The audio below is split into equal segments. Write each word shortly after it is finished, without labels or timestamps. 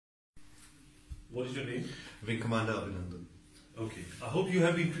What is your name? Wing Commander Abhinandan. Okay. I hope you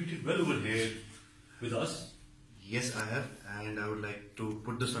have been treated well over here with us. Yes, I have, and I would like to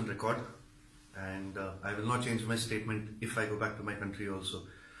put this on record. And I will not change my statement if I go back to my country also.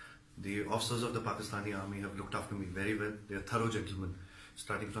 The officers of the Pakistani army have looked after me very well. They are thorough gentlemen,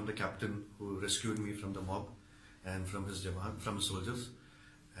 starting from the captain who rescued me from the mob and from his soldiers,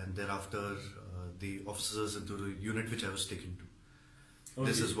 and thereafter the officers into the unit which I was taken to. Okay.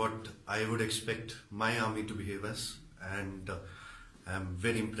 This is what I would expect my army to behave as, and I am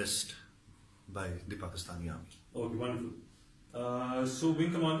very impressed by the Pakistani army. Okay, wonderful. So,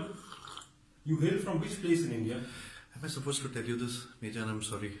 Wing Commander, you hail from which place in India? Am I supposed to tell you this, Major? I'm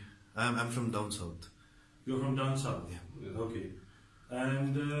sorry. I'm from down south. You're from down south? Yeah. Okay.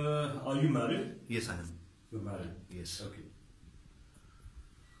 And are you married? Yes, I am. You're married? Yes. Okay.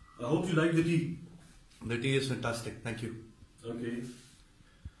 I hope you like the tea. The tea is fantastic. Thank you. Okay.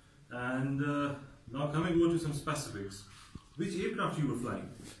 And now coming over to some specifics. Which aircraft you were flying?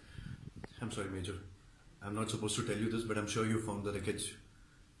 I'm sorry, Major. I'm not supposed to tell you this, but I'm sure you found the wreckage.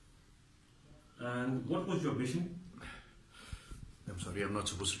 And what was your mission? I'm sorry, I'm not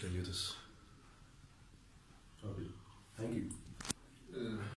supposed to tell you this. Okay. Thank you.